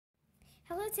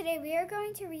Hello, today we are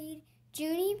going to read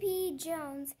Junie B.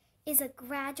 Jones is a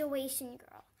Graduation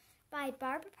Girl by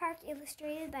Barbra Park,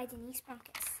 illustrated by Denise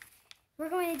Prunkus. We're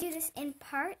going to do this in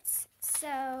parts,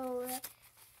 so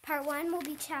part 1 will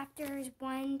be chapters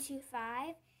 1 to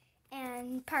 5,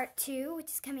 and part 2,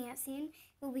 which is coming out soon,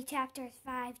 will be chapters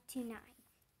 5 to 9.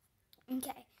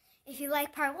 Okay, if you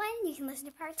like part 1, you can listen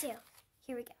to part 2.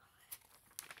 Here we go.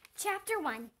 Chapter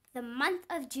 1, The Month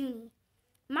of Junie.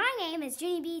 My name is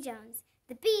Junie B. Jones.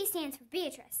 The B stands for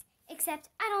Beatrice, except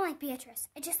I don't like Beatrice.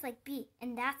 I just like B,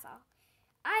 and that's all.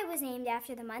 I was named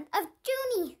after the month of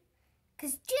Junie,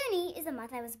 because Junie is the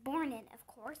month I was born in, of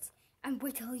course. And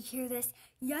wait till you hear this.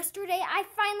 Yesterday, I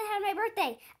finally had my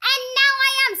birthday, and now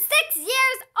I am 6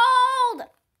 years old!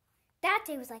 That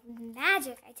day was like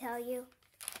magic, I tell you.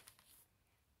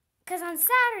 Because on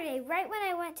Saturday, right when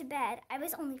I went to bed, I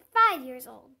was only 5 years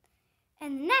old.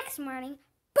 And the next morning,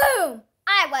 boom,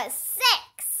 I was 6!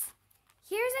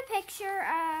 Here's a picture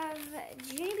of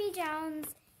Junie B.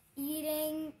 Jones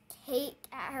eating cake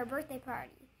at her birthday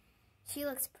party. She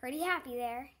looks pretty happy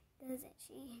there, doesn't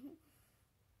she? Okay,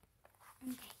 here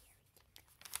we go.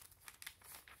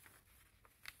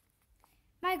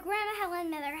 My Grandma Helen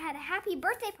Miller had a happy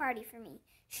birthday party for me.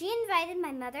 She invited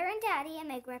my mother and daddy and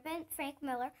my grandpa Frank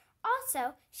Miller.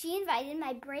 Also, she invited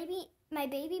my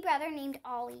baby brother named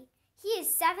Ollie. He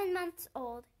is 7 months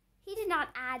old. He did not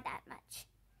add that much.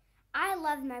 I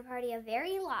loved my party a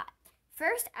very lot.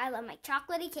 First, I love my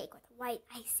chocolatey cake with white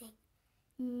icing.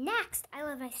 Next, I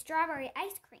love my strawberry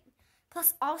ice cream.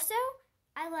 Plus, also,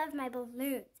 I love my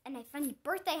balloons and my funny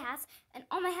birthday hats and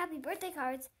all my happy birthday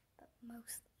cards. But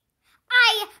mostly,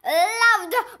 I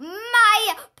loved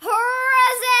my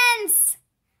presents!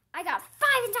 I got 5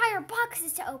 entire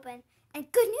boxes to open.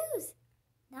 And good news,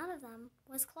 none of them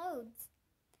was clothes.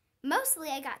 Mostly,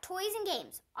 I got toys and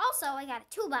games. Also, I got a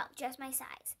tool belt just my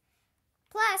size.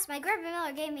 Plus, my Grandpa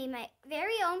Miller gave me my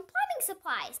very own plumbing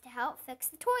supplies to help fix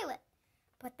the toilet.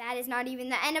 But that is not even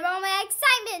the end of all my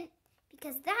excitement,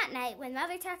 because that night, when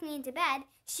Mother tucked me into bed,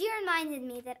 she reminded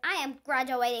me that I am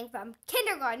graduating from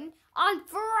kindergarten on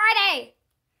Friday.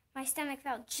 My stomach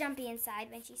felt jumpy inside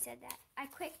when she said that. I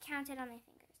quick counted on my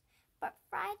fingers. But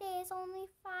Friday is only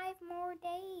 5 more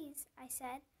days, I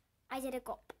said. I did a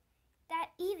gulp.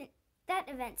 That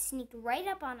event sneaked right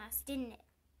up on us, didn't it?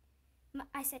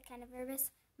 I said, kind of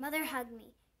nervous. Mother hugged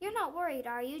me. You're not worried,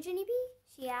 are you, Junie B?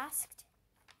 She asked.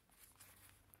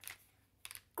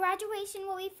 Graduation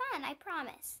will be fun, I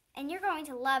promise. And you're going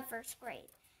to love first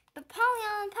grade. But Polly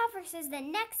Allen Puffer says that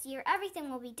next year everything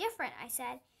will be different, I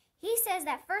said. He says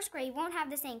that first grade won't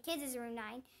have the same kids as room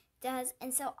 9 does,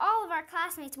 and so all of our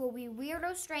classmates will be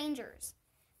weirdo strangers.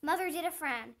 Mother did a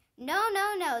frown. No,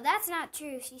 that's not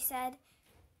true, she said.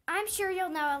 I'm sure you'll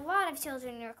know a lot of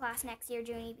children in your class next year,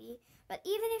 Junie B. But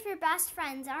even if your best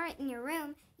friends aren't in your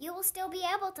room, you will still be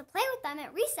able to play with them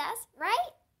at recess,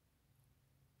 right?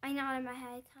 I nodded my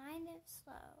head kind of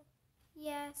slow.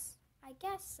 Yes, I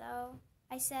guess so,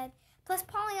 I said. Plus,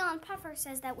 Polly Allen Puffer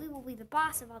says that we will be the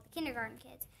boss of all the kindergarten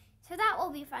kids, so that will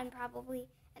be fun probably.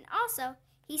 And also,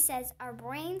 he says our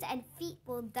brains and feet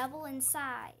will double in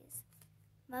size.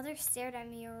 Mother stared at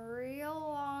me a real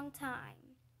long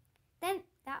time. Then,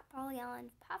 that Polly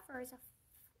Allen Puffer is a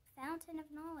fountain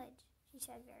of knowledge, she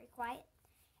said very quiet.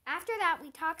 After that,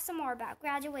 we talked some more about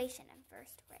graduation in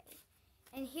first grade.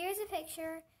 And here's a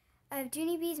picture of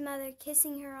Junie B's mother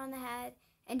kissing her on the head,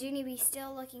 and Junie B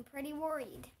still looking pretty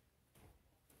worried.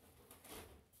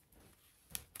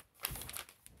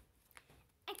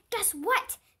 And guess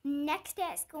what? Next day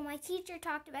at school, my teacher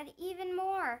talked about it even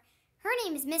more. Her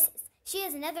name is Mrs. She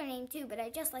has another name too, but I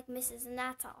just like Mrs. and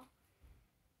that's all.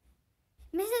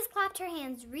 Mrs. clapped her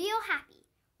hands real happy.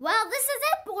 Well, this is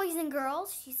it, boys and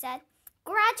girls, she said.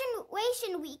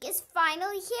 Graduation week is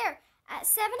finally here. At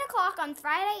 7 o'clock on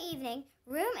Friday evening,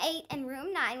 room 8 and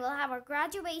room 9 will have our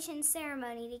graduation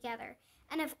ceremony together.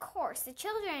 And of course, the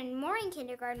children in morning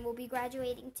kindergarten will be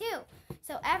graduating too.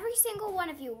 So every single one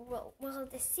of you will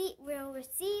receive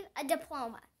a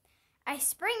diploma. I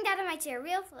sprang out of my chair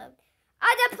real slow.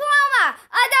 A diploma!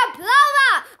 A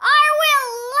diploma! I will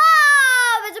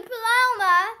love a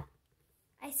diploma!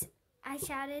 I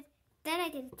shouted. Then I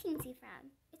did a teensy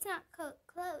frown. It's not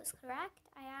close, correct?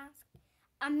 I asked.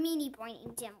 A meanie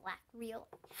pointing Jim laughed real.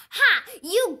 Ha!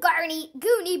 You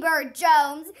goony bird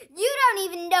Jones! You don't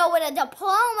even know what a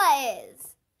diploma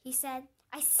is, he said.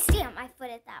 I stamped my foot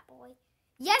at that boy.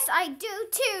 Yes, I do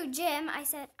too, Jim, I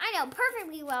said. I know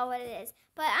perfectly well what it is,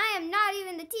 but I am not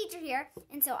even the teacher here,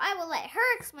 and so I will let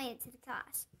her explain it to the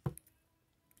class.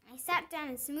 I sat down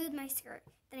and smoothed my skirt.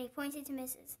 Then I pointed to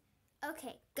Mrs.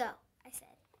 Okay, go, I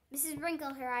said. Mrs.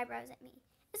 wrinkled her eyebrows at me.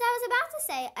 As I was about to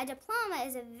say, a diploma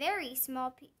is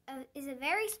a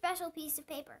very special piece of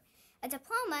paper. A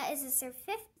diploma is a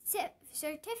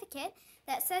certificate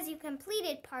that says you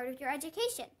completed part of your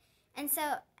education. And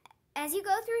so, as you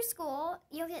go through school,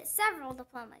 you'll get several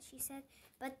diplomas, she said,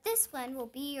 but this one will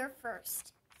be your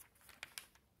first.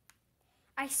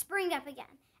 I sprang up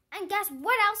again. And guess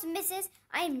what else, missus?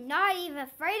 I am not even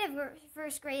afraid of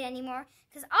first grade anymore,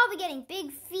 because I'll be getting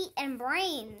big feet and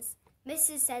brains.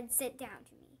 Mrs. said, sit down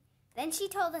to me. Then she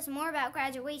told us more about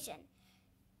graduation.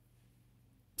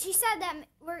 She said that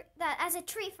as a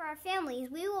treat for our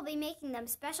families, we will be making them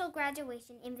special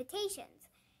graduation invitations.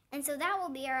 And so that will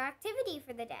be our activity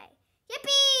for the day.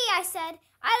 Yippee, I said.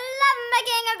 I love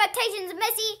making invitations,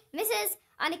 Mrs.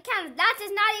 On account of that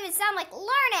does not even sound like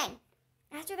learning.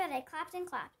 After that, I clapped,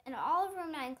 and all of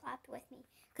room 9 clapped with me,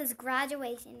 because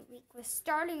graduation week was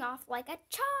starting off like a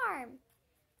charm.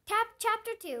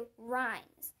 Chapter 2,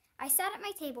 Rhymes. I sat at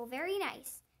my table, very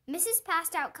nice. Mrs.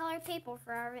 passed out colored paper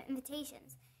for our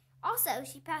invitations. Also,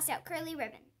 she passed out curly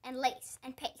ribbon, and lace,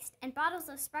 and paste, and bottles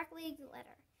of sparkly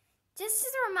glitter. Just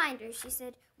as a reminder, she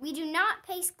said, we do not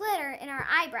paste glitter in our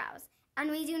eyebrows,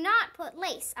 and we do not put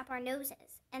lace up our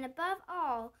noses. And above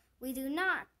all, we do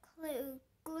not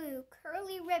glue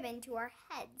curly ribbon to our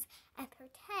heads and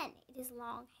pretend it is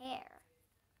long hair.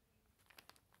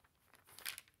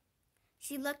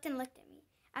 She looked and looked at me.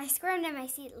 I squirmed in my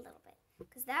seat a little bit,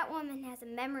 because that woman has a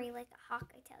memory like a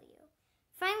hawk, I tell you.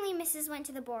 Finally, Mrs. went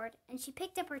to the board, and she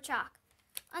picked up her chalk.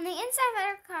 On the inside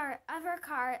of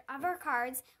her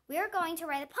cards, we are going to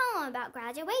write a poem about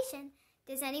graduation.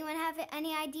 Does anyone have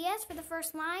any ideas for the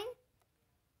first line?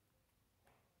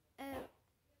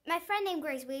 My friend named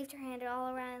Grace waved her hand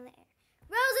all around in the air.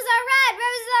 Roses are red!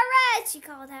 Roses are red! She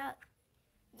called out.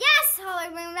 Yes!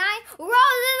 Hollered room 9.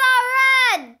 Roses are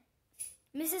red!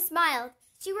 Mrs. smiled.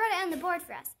 She wrote it on the board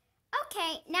for us.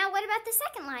 Okay, now what about the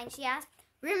second line? She asked.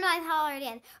 Room 9 hollered in.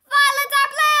 Violets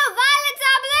are blue! Violets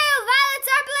are blue! Violets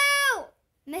are blue!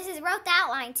 Mrs. wrote that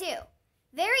line too.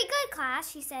 Very good,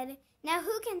 class, she said. Now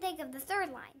who can think of the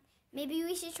third line? Maybe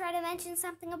we should try to mention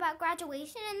something about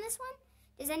graduation in this one?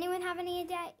 Does anyone have any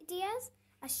ideas?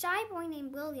 A shy boy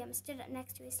named William stood up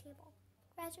next to his table.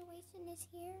 Graduation is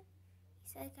here,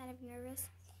 he said, kind of nervous.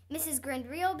 Mrs. grinned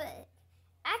real big.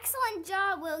 Excellent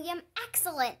job, William,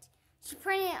 excellent. She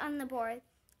printed it on the board.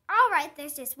 All right,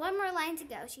 there's just one more line to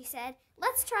go, she said.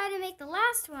 Let's try to make the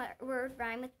last word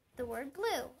rhyme with the word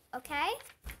blue, okay?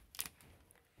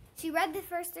 She read the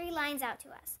first 3 lines out to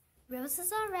us.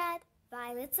 Roses are red,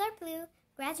 violets are blue,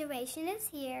 graduation is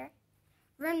here.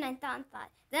 Room 9 thought.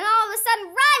 Then all of a sudden,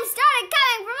 rhymes started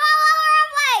coming from all over our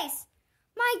place.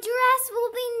 My dress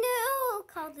will be new,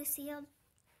 called Lucille.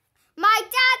 My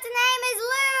dad's name is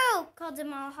Lou, called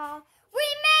Jamal Hall. We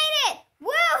made it!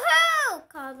 Woo-hoo!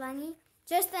 called Lenny.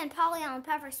 Just then, Polly and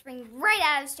Pepper sprang right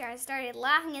out of his chair and started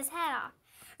laughing his head off.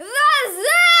 The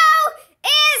zoo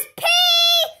is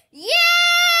P.U.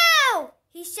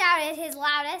 he shouted his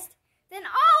loudest. Then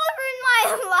Oliver and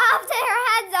Maya laughed their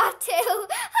heads off too.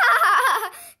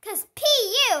 Because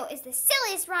P.U. is the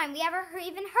silliest rhyme we ever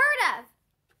even heard of.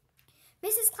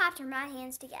 Mrs. clapped her mad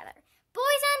hands together.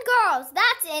 Boys and girls,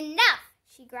 that's enough,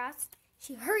 she groused.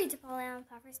 She hurried to pull down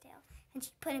Pepper's tail, and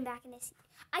she put him back in his seat.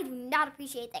 I do not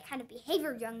appreciate that kind of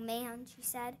behavior, young man, she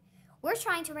said. We're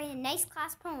trying to write a nice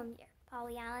class poem here,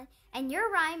 Polly Allen, and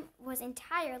your rhyme was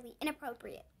entirely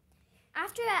inappropriate.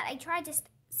 After that, I tried to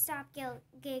stop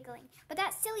giggling, but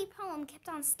that silly poem kept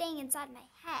on staying inside my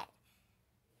head.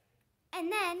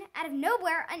 And then, out of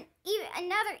nowhere,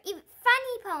 another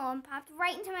funny poem popped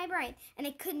right into my brain, and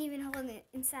I couldn't even hold it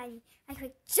inside me. I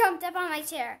quick jumped up on my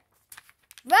chair.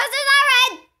 Roses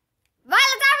are red,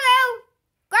 violets are blue,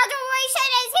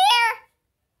 graduation is here,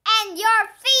 and your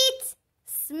feet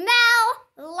smell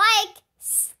like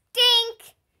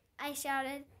stink, I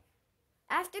shouted.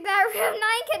 After that, room 9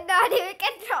 could not even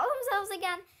control themselves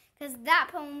again, because that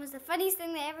poem was the funniest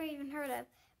thing they ever even heard of.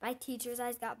 My teacher's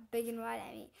eyes got big and wide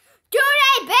at me.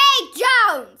 Junie B.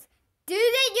 Jones!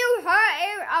 Didn't you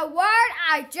hear a word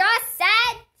I just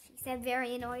said? She said,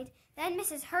 very annoyed. Then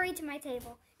Mrs. hurried to my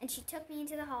table, and she took me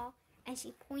into the hall, and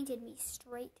she pointed me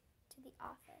straight to the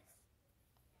office.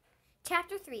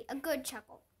 Chapter 3, A Good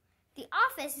Chuckle. The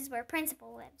office is where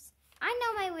Principal lives. I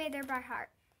know my way there by heart.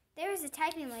 There was a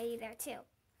typing lady there, too.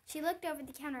 She looked over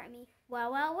the counter at me.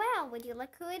 Well, well, well, would you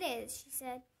look who it is, she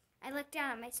said. I looked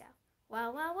down at myself.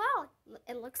 Well, well, well,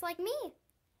 it looks like me,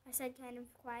 I said, kind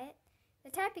of quiet.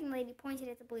 The typing lady pointed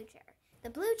at the blue chair. The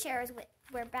blue chair is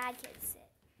where bad kids sit.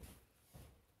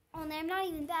 Only I'm not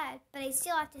even bad, but I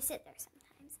still have to sit there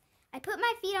sometimes. I put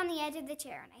my feet on the edge of the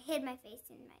chair, and I hid my face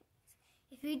in my knees.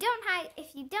 If you don't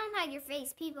hide your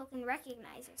face, people can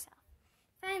recognize yourself.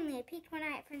 Finally, I peeked one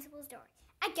eye at Principal's door.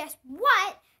 And guess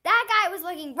what? That guy was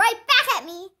looking right back at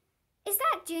me. Is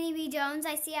that Junie B. Jones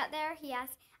I see out there? He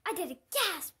asked. I did a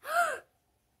gasp.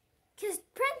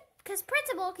 Because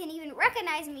Principal can even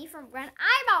recognize me from one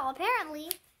eyeball,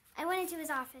 apparently. I went into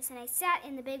his office and I sat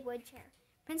in the big wood chair.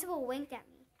 Principal winked at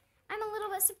me. I'm a little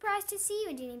bit surprised to see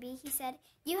you, Junie B. He said.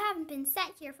 You haven't been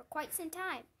sent here for quite some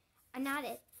time. I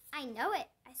nodded. I know it,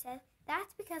 I said.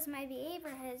 That's because my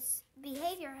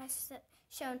behavior has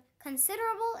shown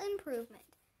considerable improvement.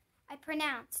 I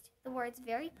pronounced the words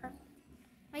very perfect.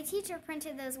 My teacher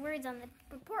printed those words on the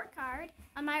report card.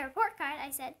 On my report card,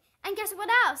 I said, and guess what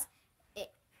else?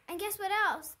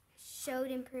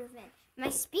 Showed improvement. My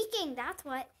speaking, that's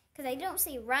what. Because I don't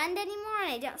say run anymore,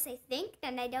 and I don't say think,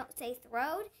 and I don't say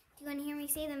throwed. Do you want to hear me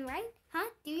say them right? Huh?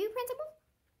 Do you, Principal?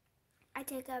 I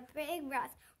took a big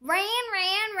breath. Ran,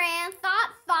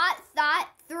 thought,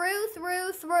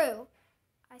 through.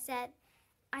 I said.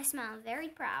 I smiled very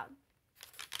proud.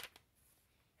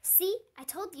 See, I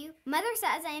told you. Mother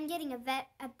says I am getting a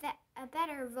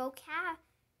better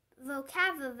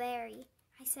vocabulary.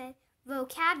 I said.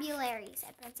 Vocabulary,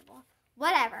 said Principal.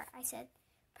 Whatever, I said.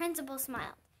 Principal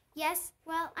smiled. Yes,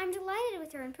 well, I'm delighted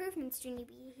with your improvements, Junie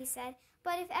B., he said.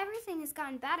 But if everything has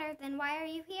gotten better, then why are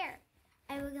you here?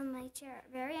 I wiggled my chair,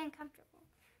 very uncomfortable.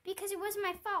 Because it wasn't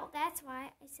my fault, that's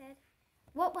why, I said.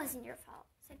 What wasn't your fault?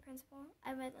 Said Principal.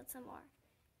 I wiggled some more.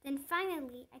 Then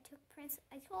finally, I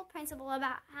told Principal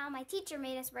about how my teacher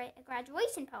made us write a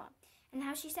graduation poem, and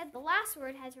how she said the last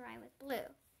word had to rhyme with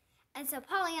blue. And so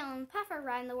Polly Ellen Puffer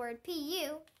rhymed the word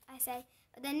P-U, I said.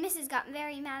 But then Mrs. got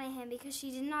very mad at him because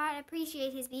she did not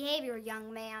appreciate his behavior,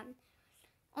 young man.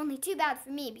 Only too bad for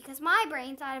me, because my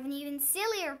brain thought of an even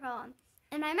sillier poem,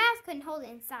 and my mouth couldn't hold it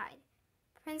inside.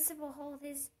 Principal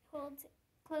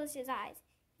closed his eyes.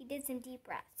 He did some deep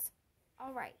breaths.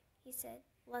 All right, he said.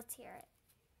 Let's hear it.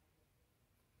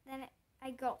 Then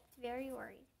I gulped, very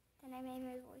worried. Then I made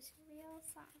my voice real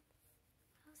soft.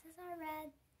 Houses are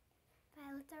red,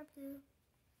 violets are blue.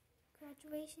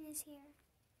 Graduation is here,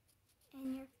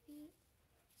 and your feet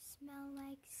smell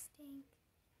like stink,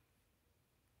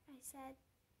 I said.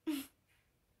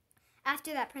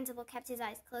 After that, Principal kept his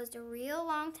eyes closed a real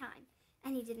long time,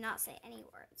 and he did not say any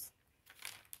words.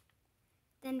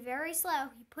 Then very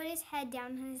slow, he put his head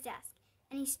down on his desk,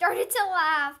 and he started to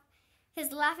laugh.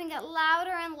 His laughing got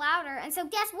louder and louder, and so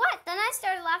guess what? Then I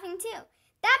started laughing too.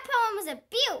 That poem was a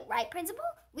beaut, right, Principal?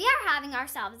 We are having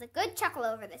ourselves a good chuckle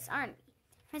over this, aren't we?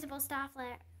 Principal stopped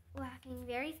laughing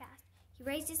very fast. He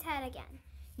raised his head again.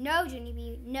 No, Junie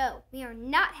B., no, we are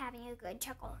not having a good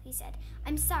chuckle, he said.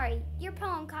 I'm sorry, your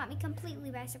poem caught me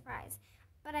completely by surprise,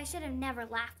 but I should have never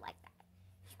laughed like that.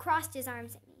 He crossed his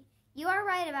arms at me. You are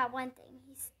right about one thing,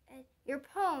 he said. Your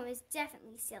poem is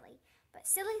definitely silly, but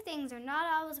silly things are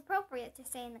not always appropriate to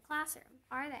say in the classroom,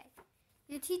 are they?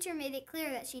 Your teacher made it clear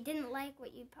that she didn't like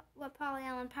what Polly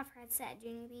Ellen Puffer had said,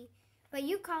 Junie B., but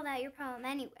you called out your poem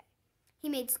anyway. He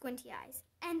made squinty eyes.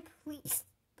 And please,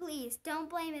 don't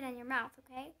blame it on your mouth,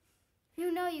 okay?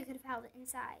 You know you could have held it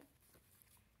inside.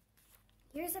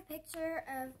 Here's a picture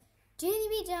of Junie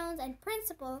B. Jones and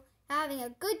Principal having a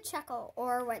good chuckle,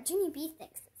 or what Junie B.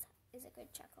 thinks is a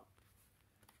good chuckle.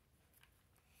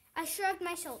 I shrugged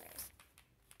my shoulders.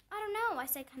 I don't know, I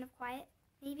said kind of quiet.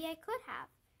 Maybe I could have.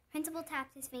 Principal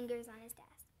tapped his fingers on his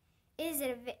desk.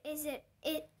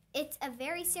 It's a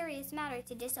very serious matter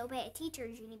to disobey a teacher,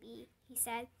 Junie B., he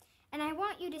said. And I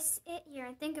want you to sit here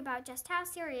and think about just how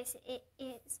serious it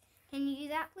is. Can you do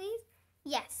that, please?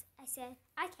 Yes, I said.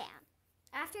 I can.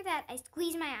 After that, I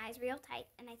squeezed my eyes real tight,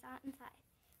 and I thought and thought.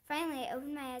 Finally, I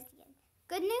opened my eyes again.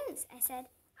 Good news, I said.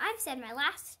 I've said my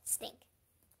last stink.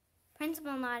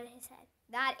 Principal nodded his head.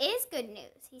 That is good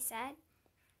news, he said.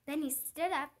 Then he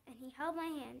stood up, and he held my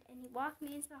hand, and he walked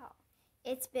me into the hall.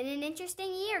 It's been an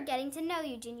interesting year getting to know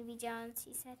you, Junie B. Jones,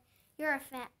 he said. You're a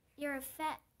fantastic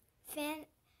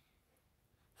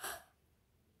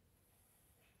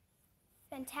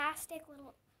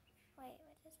little,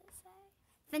 what does it say?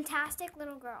 Fantastic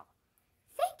little girl.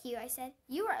 Thank you, I said.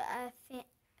 You are a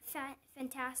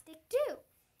fantastic too.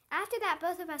 After that,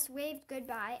 both of us waved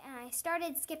goodbye, and I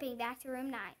started skipping back to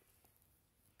room 9.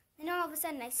 Then all of a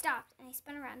sudden I stopped, and I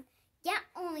spun around. Yeah,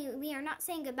 only we are not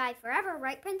saying goodbye forever,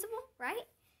 right, Principal? Right?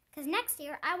 Because next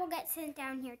year I will get sent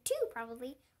down here too,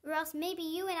 probably, or else maybe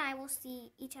you and I will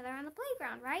see each other on the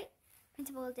playground, right?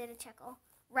 Principal did a chuckle.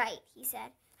 Right, he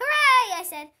said. Hooray, I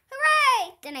said.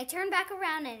 Hooray! Then I turned back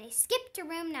around and I skipped to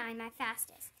room 9 my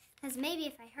fastest, because maybe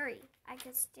if I hurry, I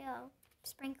could still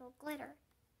sprinkle glitter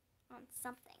on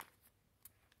something.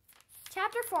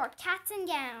 Chapter 4, Cats and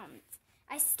Gowns.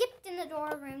 I skipped in the door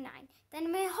of room 9.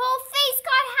 Then my whole face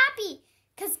got happy.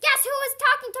 Because guess who was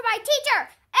talking to my teacher?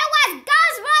 It was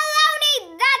Gus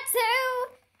Maloney! That's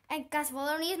who! And Gus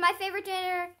Maloney is my favorite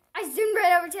janitor. I zoomed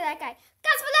right over to that guy.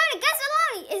 Gus Maloney! Gus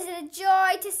Maloney! Is it a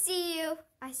joy to see you?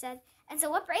 I said. And so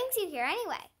what brings you here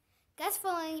anyway? Gus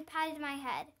Maloney patted my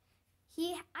head.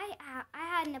 I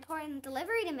had an important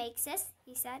delivery to make, sis,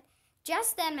 he said.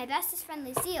 Just then, my bestest friend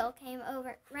Lucille came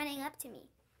over, running up to me.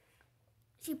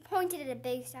 She pointed at a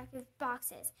big stack of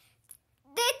boxes.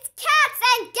 It's cats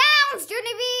and gowns,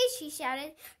 Junie, she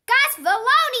shouted. Gus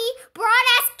Maloney brought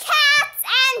us cats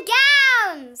and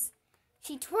gowns.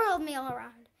 She twirled me all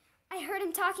around. I heard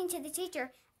him talking to the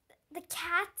teacher. The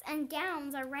cats and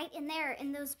gowns are right in there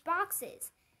in those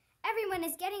boxes. Everyone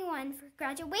is getting one for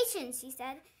graduation, she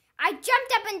said. I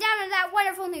jumped up and down at that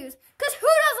wonderful news, because who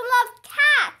doesn't love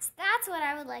cats? That's what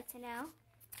I would like to know.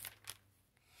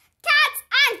 Cats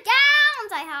and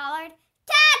gowns, I hollered.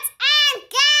 Cats and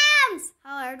gowns,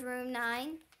 hollered room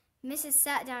 9. Mrs.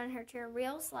 sat down in her chair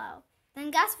real slow.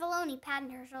 Then Gus Maloney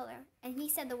patted her shoulder, and he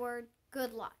said the word,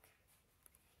 good luck.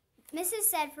 Mrs.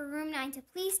 said for room 9 to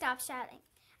please stop shouting.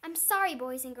 I'm sorry,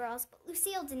 boys and girls, but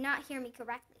Lucille did not hear me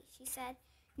correctly, she said.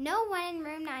 No one in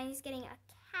room 9 is getting a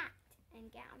cat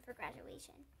and gown for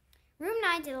graduation. Room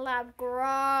 9 did a loud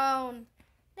groan.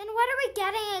 Then what are we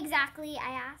getting exactly,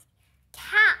 I asked.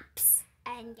 Caps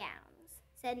and gowns,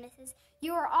 said Mrs.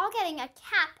 You are all getting a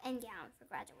cap and gown for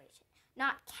graduation,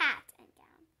 not cat and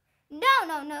gown.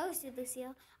 No, said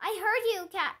Lucille. I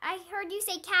heard you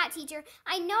say cat, teacher.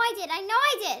 I know I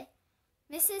did.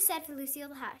 Mrs. said for Lucille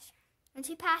to hush. When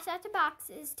she passed out the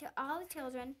boxes to all the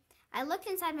children, I looked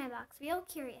inside my box, real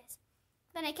curious.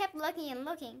 Then I kept looking and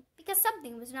looking, because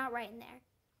something was not right in there.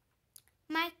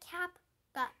 My cap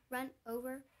got run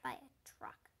over by a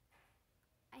truck.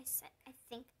 I said.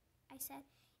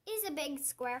 It is a big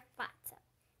square fatso.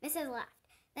 Mrs. laughed.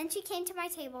 Then she came to my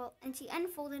table, and she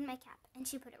unfolded my cap, and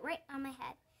she put it right on my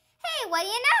head. Hey, what do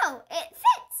you know? It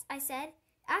fits, I said.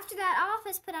 After that, all of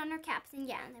us put on our caps and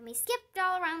gowns, and we skipped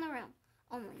all around the room.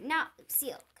 Only not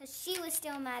Lucille, because she was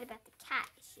still mad about the cat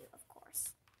issue, of course.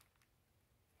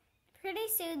 Pretty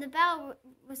soon the bell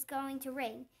was going to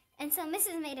ring, and so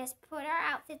Mrs. made us put our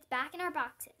outfits back in our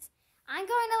boxes. I'm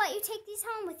going to let you take these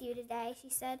home with you today, she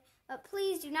said, but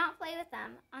please do not play with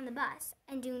them on the bus,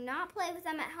 and do not play with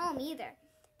them at home either.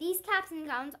 These caps and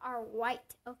gowns are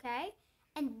white, okay?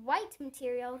 And white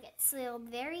material gets soiled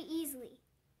very easily.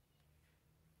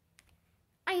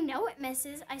 I know it,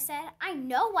 Mrs., I said. I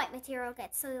know white material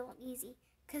gets soiled easy,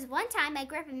 because one time my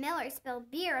Grandpa Miller spilled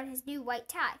beer on his new white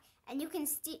tie, and you can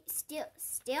still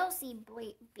see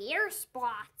beer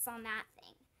spots on that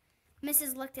thing.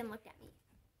 Mrs. looked and looked at me.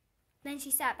 Then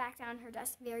she sat back down in her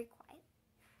desk very quiet,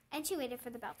 and she waited for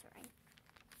the bell to ring.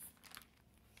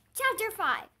 Chapter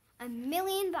 5,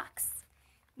 $1,000,000.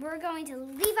 We're going to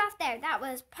leave off there. That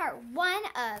was part 1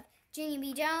 of Junie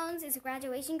B. Jones is a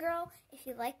Graduation Girl. If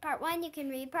you like part 1, you can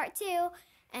read part 2.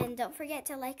 And don't forget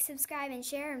to like, subscribe, and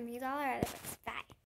share, and read all our other books. Bye.